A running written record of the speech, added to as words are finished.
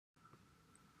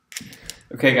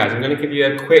Okay guys, I'm going to give you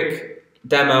a quick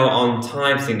demo on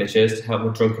time signatures to help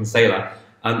with Drunken Sailor.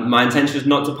 My intention is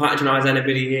not to patronise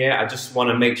anybody here, I just want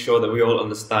to make sure that we all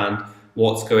understand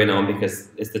what's going on because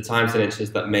it's the time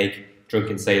signatures that make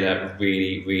Drunken Sailor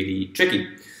really, really tricky.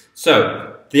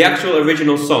 So, the actual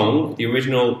original song, the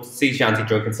original sea shanty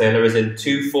Drunken Sailor is in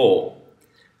 2/4.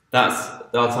 That's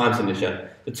our time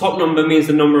signature. The top number means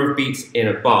the number of beats in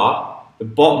a bar, the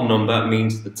bottom number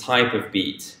means the type of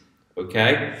beat,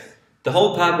 okay? The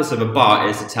whole purpose of a bar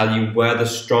is to tell you where the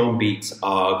strong beats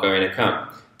are going to come.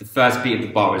 The first beat of the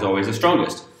bar is always the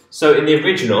strongest. So in the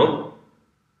original,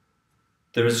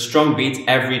 there is a strong beat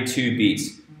every 2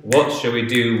 beats. What shall we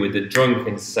do with the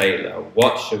Drunken Sailor?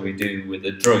 What shall we do with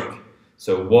the drunk?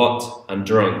 So what and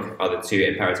drunk are the 2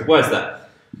 imperative words there.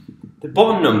 The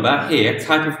bottom number here,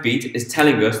 type of beat, is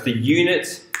telling us the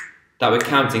unit that we're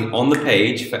counting on the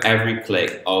page for every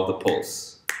click of the pulse.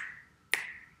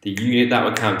 The unit that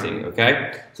we're counting,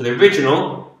 okay? So the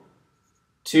original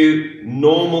 2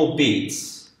 normal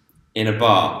beats in a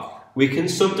bar. We can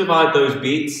subdivide those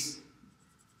beats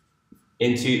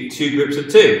into 2 groups of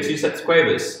 2 sets of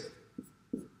quavers.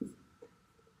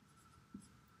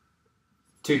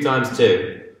 2 times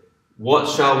 2. What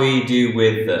shall we do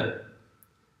with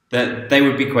they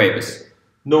would be quavers,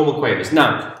 normal quavers.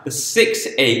 Now, the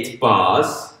 6/8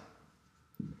 bars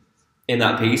in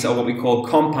that piece are what we call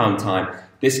compound time.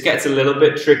 This gets a little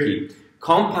bit tricky.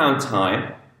 Compound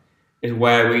time is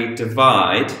where we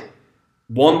divide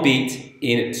 1 beat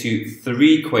into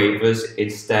 3 quavers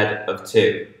instead of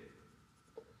 2.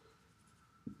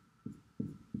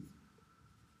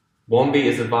 1 beat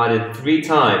is divided 3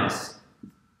 times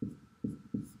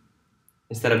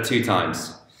instead of 2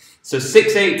 times. So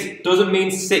 6/8 doesn't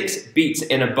mean 6 beats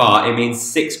in a bar, it means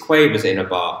 6 quavers in a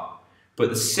bar.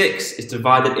 But the 6 is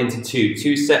divided into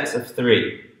 2 sets of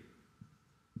 3.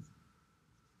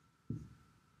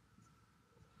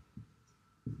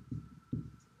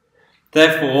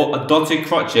 Therefore, a dotted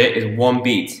crotchet is 1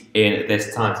 beat in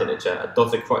this time signature. A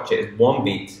dotted crotchet is 1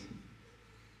 beat.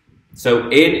 So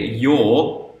in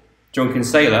your Drunken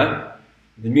Sailor,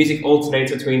 the music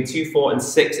alternates between 2/4 and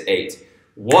 6/8.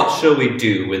 What shall we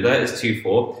do with it? It's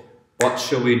 2/4. What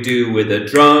shall we do with a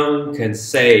Drunken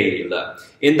Sailor?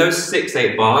 In those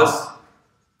 6/8 bars,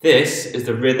 this is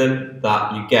the rhythm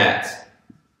that you get.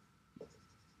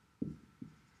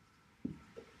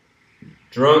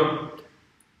 Drunk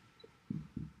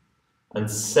and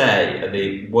say are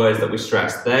the words that we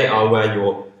stress. They are where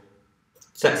your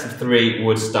sets of 3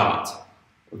 would start.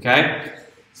 Okay?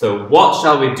 So what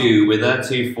shall we do with a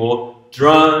 2/4?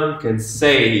 Drunken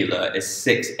Sailor is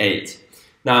 6/8.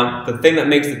 Now, the thing that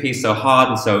makes the piece so hard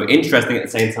and so interesting at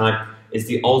the same time is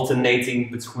the alternating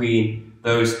between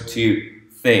those 2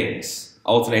 things.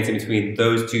 Alternating between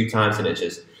those 2 time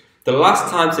signatures. The last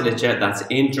time signature that's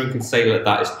in Drunken Sailor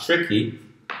that is tricky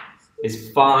is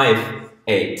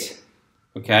 5/8.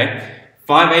 Okay?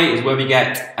 5/8 is where we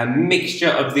get a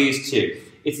mixture of these 2.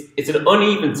 It's an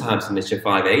uneven time signature,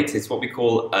 5/8. It's what we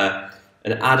call an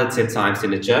additive time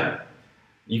signature.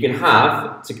 You can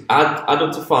have, to add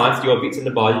up to 5 to your beats in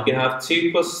the bar, you can have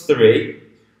 2 plus 3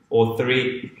 or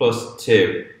 3 plus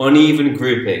 2. Uneven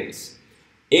groupings.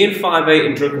 In 5/8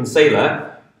 in Drunken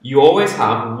Sailor, you always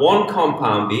have 1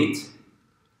 compound beat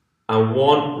and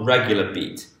 1 regular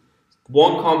beat.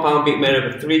 1 compound beat made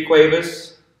up of 3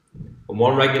 quavers and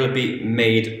 1 regular beat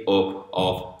made up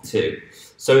of 2.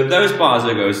 So in those bars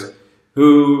it goes,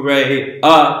 hooray,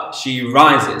 up she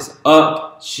rises,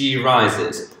 up she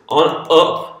rises. On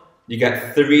up, you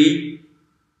get 3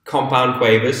 compound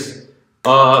quavers.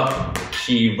 Up,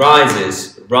 she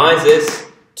rises. Rises,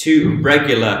 2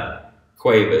 regular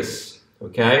quavers.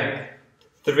 Okay?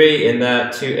 3 in there,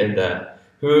 2 in there.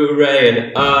 Hooray,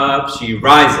 and up she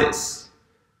rises.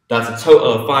 That's a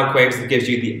total of 5 quavers that gives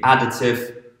you the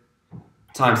additive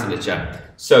time signature.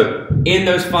 So, in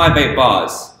those 5/8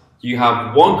 bars, you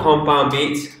have 1 compound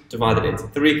beat divided into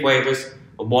 3 quavers,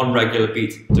 and 1 regular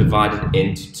beat divided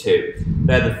into 2.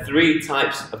 They're the 3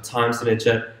 types of time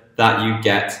signature that you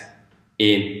get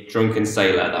in Drunken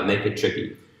Sailor that make it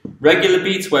tricky. Regular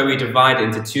beats where we divide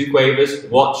into 2 quavers,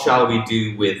 what shall we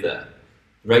do with the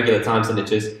regular time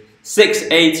signatures?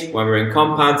 6/8, when we're in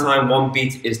compound time, 1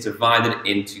 beat is divided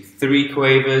into 3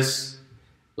 quavers,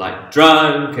 like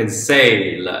Drunken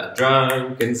Sailor,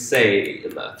 Drunken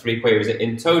Sailor, 3 quavers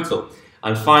in total.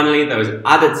 And finally, those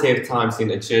additive time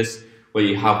signatures, where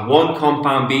you have 1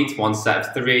 compound beat, 1 set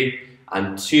of 3,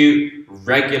 and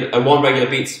 1 regular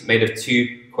beat made of 2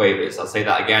 quavers. I'll say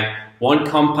that again. 1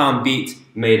 compound beat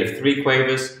made of 3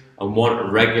 quavers, and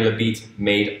 1 regular beat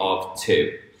made of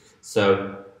 2.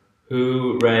 So,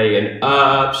 Hooray, and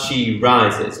up she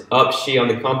rises. Up she on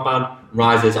the compound,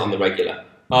 rises on the regular.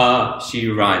 Up she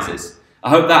rises. I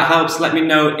hope that helps. Let me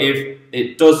know if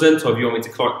it doesn't, or if you want me to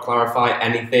clarify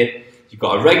anything. You've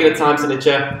got a regular time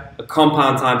signature, a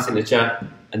compound time signature,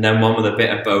 and then one with a bit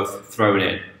of both thrown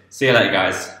in. See you later,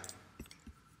 guys.